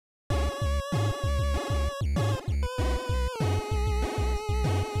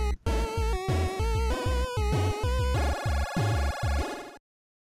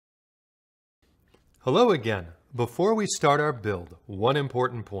Hello again. Before we start our build, one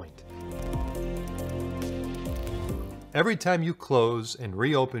important point. Every time you close and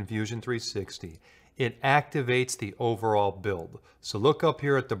reopen Fusion 360, it activates the overall build. So look up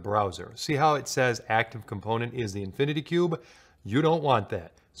here at the browser. See how it says active component is the infinity cube? You don't want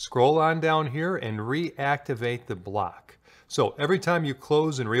that. Scroll on down here and reactivate the block. So every time you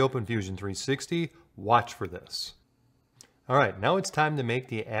close and reopen Fusion 360, watch for this. All right, now it's time to make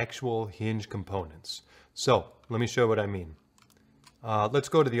the actual hinge components. So let me show you what I mean. Let's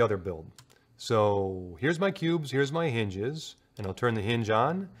go to the other build. So here's my cubes, here's my hinges, and I'll turn the hinge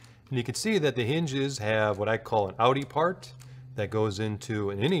on. And you can see that the hinges have what I call an outie part that goes into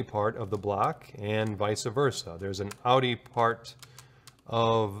an innie part of the block and vice versa. There's an outie part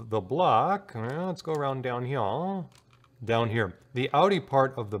of the block. Well, let's go around down here. Down here. The outie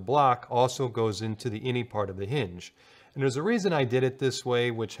part of the block also goes into the innie part of the hinge. And there's a reason I did it this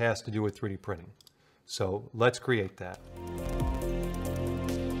way, which has to do with 3D printing. So let's create that.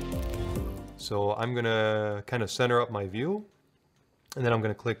 So I'm going to kind of center up my view, and then I'm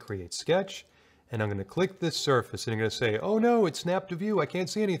going to click Create Sketch, and I'm going to click this surface, and I'm going to say, oh no, it snapped to view, I can't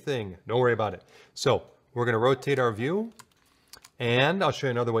see anything. Don't worry about it. So we're going to rotate our view, and I'll show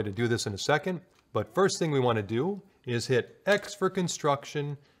you another way to do this in a second. But first thing we want to do is hit X for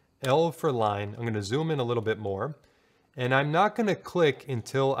construction, L for line. I'm going to zoom in a little bit more. And I'm not going to click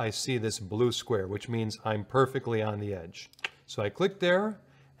until I see this blue square, which means I'm perfectly on the edge. So I click there,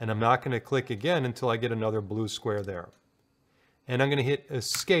 and I'm not going to click again until I get another blue square there. And I'm going to hit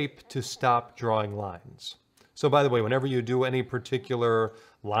Escape to stop drawing lines. So by the way, whenever you do any particular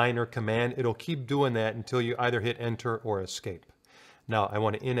line or command, it'll keep doing that until you either hit Enter or Escape. Now I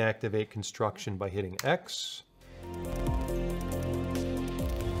want to inactivate construction by hitting X.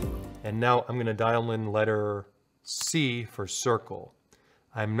 And now I'm going to dial in letter C for circle.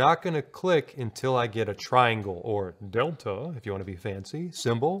 I'm not going to click until I get a triangle or delta, if you want to be fancy,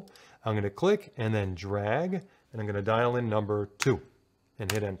 symbol. I'm going to click and then drag, and I'm going to dial in number 2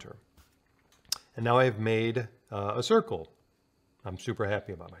 and hit enter. And now I've made a circle. I'm super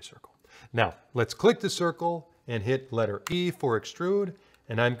happy about my circle. Now let's click the circle and hit letter E for extrude,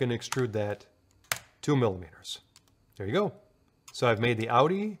 and I'm going to extrude that 2 millimeters. There you go. So I've made the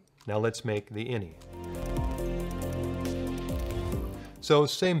outie. Now let's make the innie. So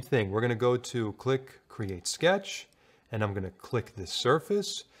same thing, we're going to go to click Create Sketch, and I'm going to click this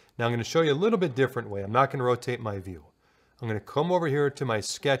surface. Now I'm going to show you a little bit different way. I'm not going to rotate my view. I'm going to come over here to my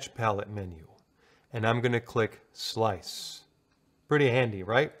Sketch Palette menu, and I'm going to click Slice. Pretty handy,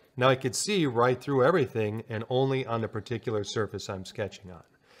 right? Now I can see right through everything and only on the particular surface I'm sketching on.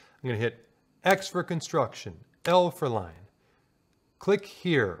 I'm going to hit X for construction, L for line. Click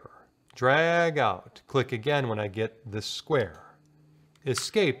here, drag out, click again when I get this square.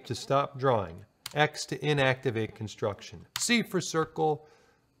 Escape to stop drawing, X to inactivate construction, C for circle,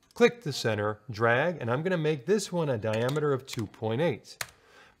 click the center, drag, and I'm going to make this one a diameter of 2.8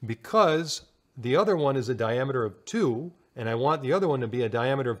 because the other one is a diameter of 2, and I want the other one to be a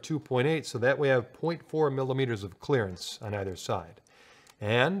diameter of 2.8, so that way I have 0.4 millimeters of clearance on either side.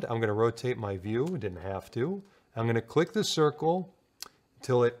 And I'm going to rotate my view, didn't have to. I'm going to click the circle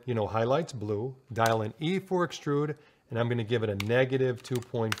till it, highlights blue, dial in E for extrude, and I'm going to give it a negative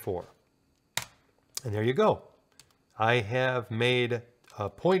 2.4. And there you go. I have made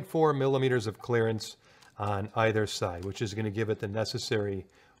 0.4 millimeters of clearance on either side, which is going to give it the necessary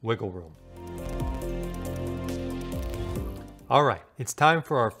wiggle room. All right, it's time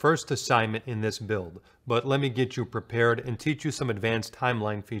for our first assignment in this build, but let me get you prepared and teach you some advanced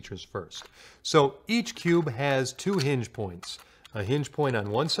timeline features first. So each cube has 2 hinge points, a hinge point on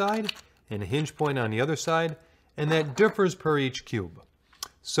one side and a hinge point on the other side, and that differs per each cube.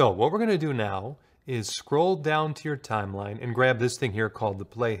 So what we're going to do now is scroll down to your timeline and grab this thing here called the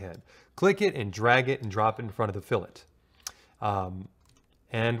playhead. Click it and drag it and drop it in front of the fillet.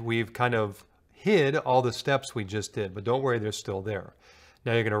 And we've kind of hid all the steps we just did, but don't worry, they're still there.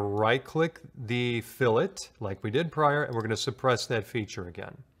 Now you're going to right click the fillet like we did prior, and we're going to suppress that feature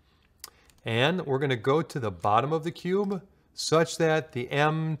again. And we're going to go to the bottom of the cube such that the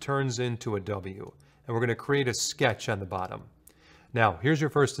M turns into a W. And we're going to create a sketch on the bottom. Now, here's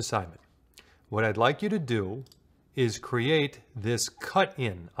your first assignment. What I'd like you to do is create this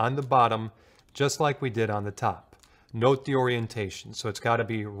cut-in on the bottom, just like we did on the top. Note the orientation. So it's got to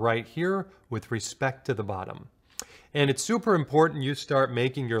be right here with respect to the bottom. And it's super important you start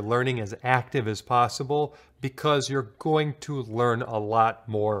making your learning as active as possible because you're going to learn a lot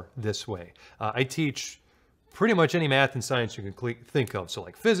more this way. I teach pretty much any math and science you can think of. So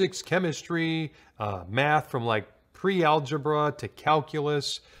like physics, chemistry, math from like pre-algebra to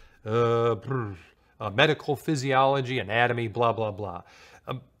calculus, medical physiology, anatomy, blah, blah, blah.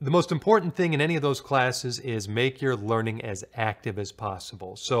 The most important thing in any of those classes is make your learning as active as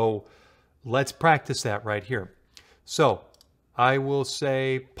possible. So let's practice that right here. So I will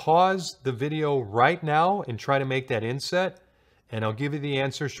say pause the video right now and try to make that inset, and I'll give you the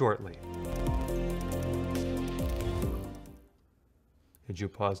answer shortly. Did you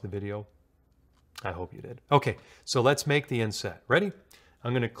pause the video? I hope you did. Okay, so let's make the inset. Ready?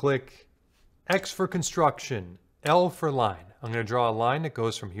 I'm going to click X for construction, L for line. I'm going to draw a line that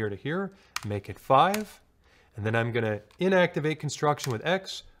goes from here to here, make it 5, and then I'm going to inactivate construction with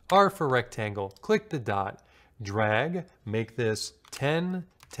X, R for rectangle, click the dot, drag, make this 10,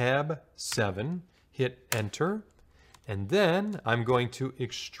 tab 7, hit enter, and then I'm going to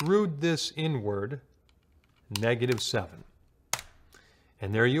extrude this inward, -7.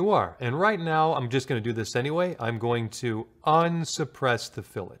 And there you are. And right now, I'm just going to do this anyway. I'm going to unsuppress the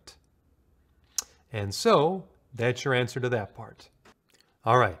fillet. And so, that's your answer to that part.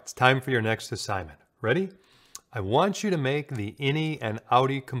 All right, it's time for your next assignment. Ready? I want you to make the innie and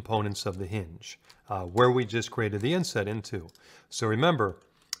outie components of the hinge, where we just created the inset into. So remember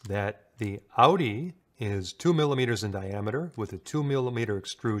that the outie is 2 millimeters in diameter with a 2 millimeter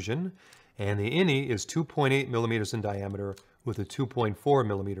extrusion, and the innie is 2.8 millimeters in diameter with a 2.4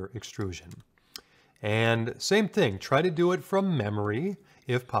 millimeter extrusion. And same thing, try to do it from memory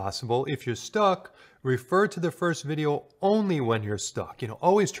if possible. If you're stuck, refer to the first video only when you're stuck.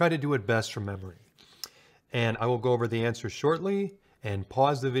 Always try to do it best from memory. And I will go over the answer shortly, and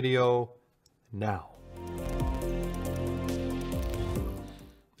pause the video now.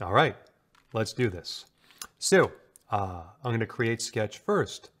 All right, let's do this. So I'm going to create sketch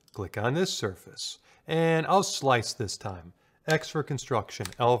first. Click on this surface, and I'll slice this time. X for construction,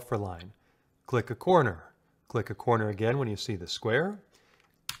 L for line. Click a corner. Click a corner again when you see the square.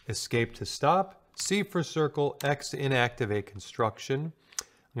 Escape to stop. C for circle, X to inactivate construction.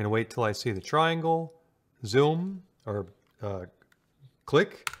 I'm going to wait till I see the triangle. Zoom, or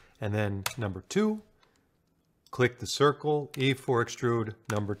click, and then number 2. Click the circle, E for extrude,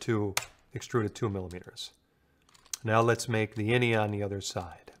 number 2, extrude at 2 millimeters. Now let's make the innie on the other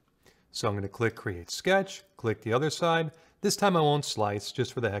side. So I'm going to click Create Sketch, click the other side. This time I won't slice,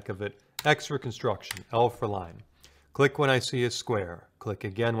 just for the heck of it. X for construction, L for line. Click when I see a square. Click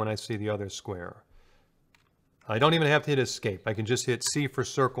again when I see the other square. I don't even have to hit Escape. I can just hit C for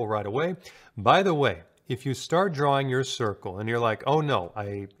circle right away. By the way, if you start drawing your circle and you're like, oh no,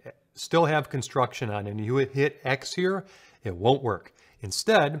 I still have construction on, and you hit X here, it won't work.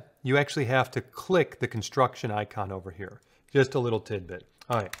 Instead, you actually have to click the construction icon over here. Just a little tidbit.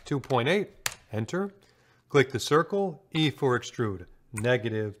 All right, 2.8, enter. Click the circle, E for extrude,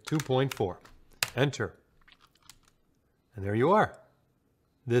 -2.4. Enter. And there you are.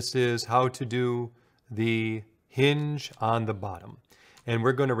 This is how to do the hinge on the bottom. And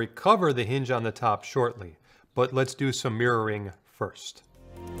we're going to recover the hinge on the top shortly. But let's do some mirroring first.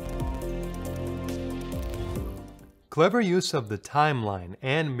 Clever use of the timeline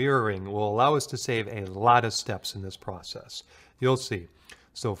and mirroring will allow us to save a lot of steps in this process. You'll see.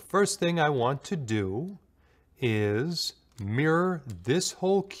 So first thing I want to do is mirror this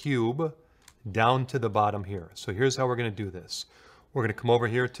whole cube down to the bottom here. So here's how we're going to do this. We're going to come over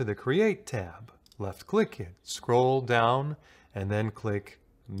here to the Create tab, left click it, scroll down, and then click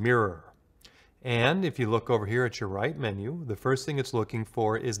Mirror. And if you look over here at your right menu, the first thing it's looking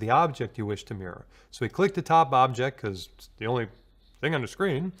for is the object you wish to mirror. So we click the top object because it's the only thing on the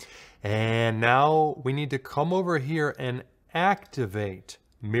screen. And now we need to come over here and activate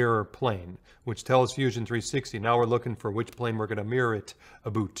Mirror Plane, which tells Fusion 360. Now we're looking for which plane we're going to mirror it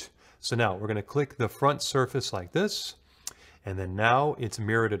about. So now we're going to click the front surface like this. And then now it's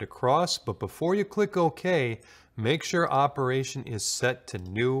mirrored it across. But before you click OK, make sure operation is set to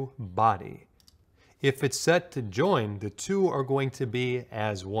new body. If it's set to join, the two are going to be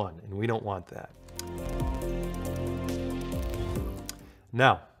as one, and we don't want that.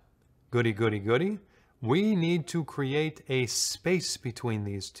 Now, goody, goody, goody, we need to create a space between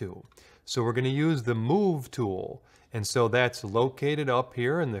these two. So we're going to use the Move tool, and so that's located up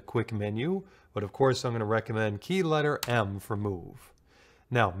here in the quick menu, but of course I'm going to recommend key letter M for Move.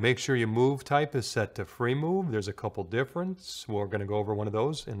 Now, make sure your move type is set to free move. There's a couple difference. We're going to go over one of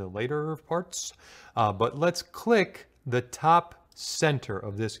those in the later parts. But let's click the top center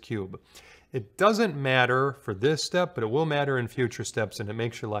of this cube. It doesn't matter for this step, but it will matter in future steps, and it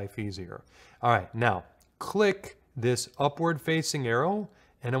makes your life easier. All right, now click this upward facing arrow,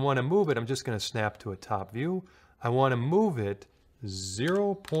 and I want to move it. I'm just going to snap to a top view. I want to move it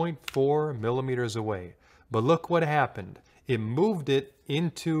 0.4 millimeters away. But look what happened. it moved it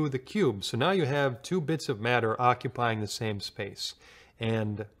into the cube. So now you have two bits of matter occupying the same space.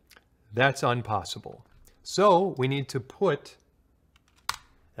 And that's impossible. So we need to put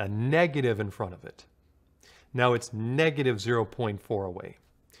a negative in front of it. Now it's negative 0.4 away,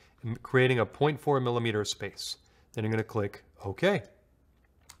 creating a 0.4 millimeter space. Then you're going to click OK.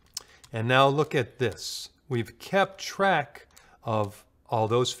 And now look at this. We've kept track of all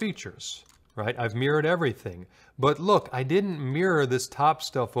those features, right? I've mirrored everything. But look, I didn't mirror this top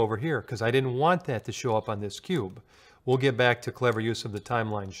stuff over here because I didn't want that to show up on this cube. We'll get back to clever use of the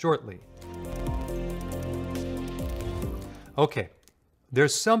timeline shortly. Okay,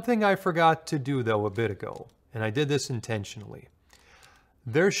 there's something I forgot to do though a bit ago, and I did this intentionally.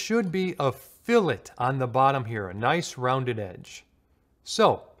 There should be a fillet on the bottom here, a nice rounded edge.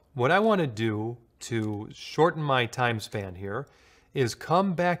 So what I want to do to shorten my time span here is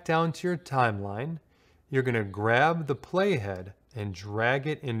come back down to your timeline. You're going to grab the playhead and drag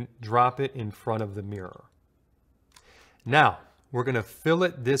it and drop it in front of the mirror. Now, we're going to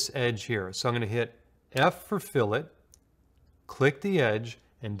fillet this edge here. So I'm going to hit F for fillet, click the edge,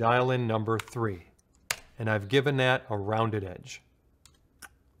 and dial in number 3. And I've given that a rounded edge.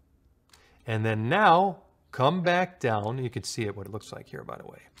 And then now, come back down. You can see what it looks like here, by the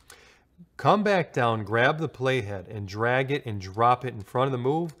way. Come back down, grab the playhead, and drag it and drop it in front of the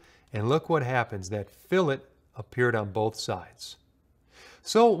move. And look what happens. That fillet appeared on both sides.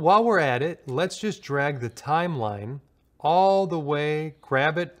 So while we're at it, let's just drag the timeline all the way,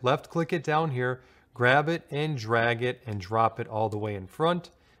 grab it, left click it down here, grab it and drag it and drop it all the way in front.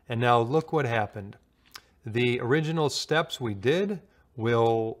 And now look what happened. The original steps we did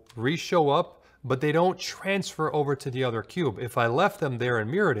will re-show up, but they don't transfer over to the other cube. If I left them there and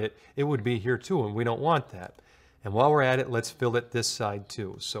mirrored it, it would be here too, and we don't want that. And while we're at it, let's fillet this side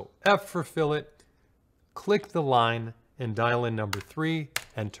too. So F for fillet, click the line and dial in number 3,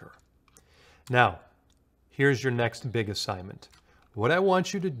 enter. Now, here's your next big assignment. What I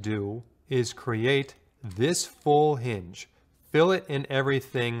want you to do is create this full hinge. Fillet and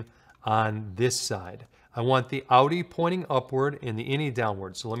everything on this side. I want the outie pointing upward and the innie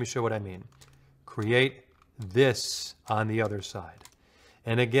downward. So let me show what I mean. Create this on the other side.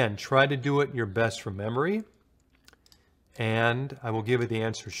 And again, try to do it your best from memory. And I will give you the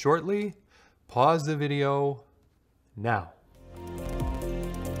answer shortly. Pause the video now.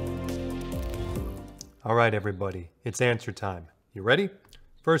 All right, everybody, it's answer time. You ready?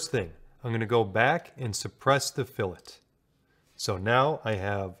 First thing, I'm going to go back and suppress the fillet. So now I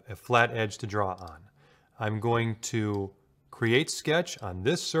have a flat edge to draw on. I'm going to create sketch on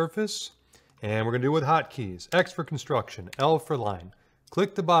this surface, and we're going to do it with hotkeys. X for construction, L for line.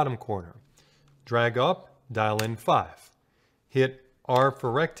 Click the bottom corner. Drag up, dial in 5. Hit R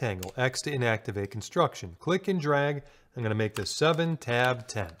for rectangle, X to inactivate construction. Click and drag. I'm going to make this 7, tab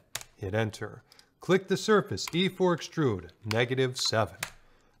 10. Hit enter. Click the surface, E for extrude, -7.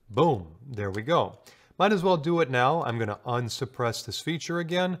 Boom, there we go. Might as well do it now. I'm going to unsuppress this feature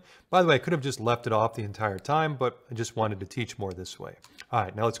again. By the way, I could have just left it off the entire time, but I just wanted to teach more this way. All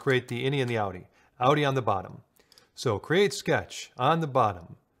right, now let's create the innie and the outie. Outie on the bottom. So create sketch on the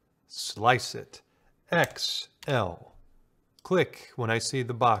bottom. Slice it. X, L. Click when I see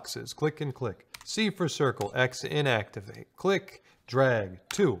the boxes. Click and click. C for circle, X to inactivate. Click, drag,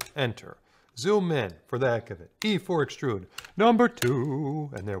 2, enter. Zoom in for the heck of it. E for extrude, number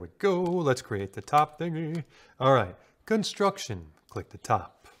 2. And there we go. Let's create the top thingy. All right, construction. Click the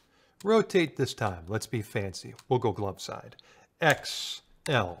top. Rotate this time. Let's be fancy. We'll go glove side. X,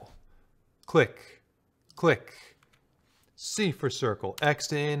 L. Click, click. C for circle, X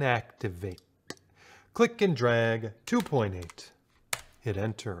to inactivate. Click and drag, 2.8. Hit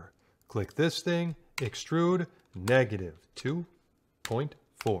enter. Click this thing, extrude,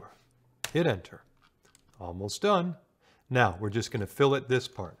 -2.4. Hit enter. Almost done. Now we're just going to fillet this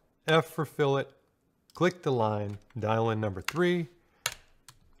part. F for fillet. Click the line. Dial in number 3.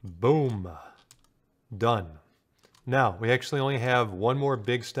 Boom. Done. Now we actually only have one more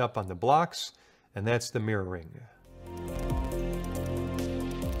big step on the blocks, and that's the mirroring.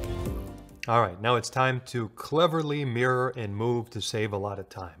 All right, now it's time to cleverly mirror and move to save a lot of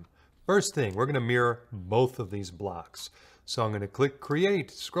time. First thing, we're going to mirror both of these blocks. So I'm going to click Create,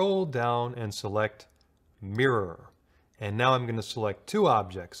 scroll down and select Mirror. And now I'm going to select 2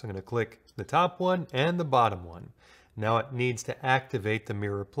 objects. I'm going to click the top one and the bottom one. Now it needs to activate the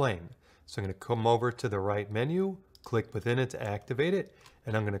mirror plane. So I'm going to come over to the right menu, click within it to activate it,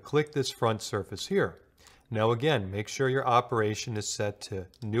 and I'm going to click this front surface here. Now again, make sure your operation is set to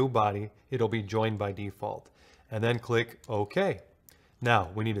New Body. It'll be joined by default. And then click OK. Now,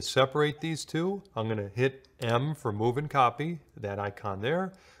 we need to separate these two. I'm going to hit M for move and copy, that icon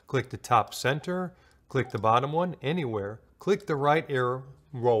there. Click the top center, click the bottom one, anywhere. Click the right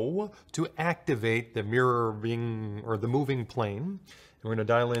arrow to activate the mirroring or the moving plane. And we're going to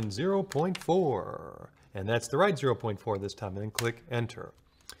dial in 0.4. And that's the right 0.4 this time. And then click enter.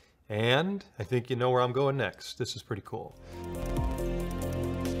 And I think you know where I'm going next. This is pretty cool.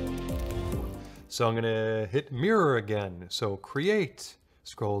 So I'm going to hit mirror again. So create,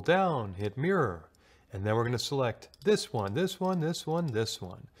 scroll down, hit mirror. And then we're going to select this one, this one, this one, this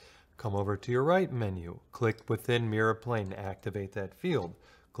one. Come over to your right menu. Click within mirror plane to activate that field.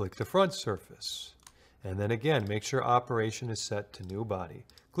 Click the front surface. And then again, make sure operation is set to new body.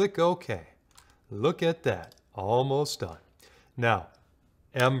 Click OK. Look at that. Almost done. Now,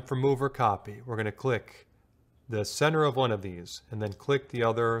 M for move or copy. We're going to click the center of one of these and then click the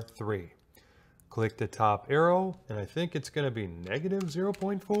other three. Click the top arrow, and I think it's going to be negative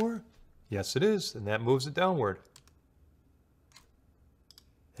 0.4. Yes, it is, and that moves it downward.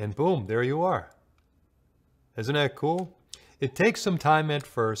 And boom, there you are. Isn't that cool? It takes some time at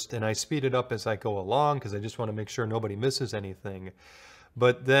first, and I speed it up as I go along because I just want to make sure nobody misses anything.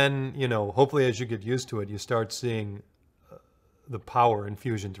 But then, you know, hopefully as you get used to it, you start seeing the power in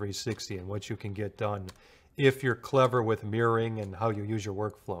Fusion 360 and what you can get done if you're clever with mirroring and how you use your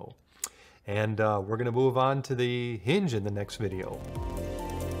workflow. And we're going to move on to the Hinge in the next video.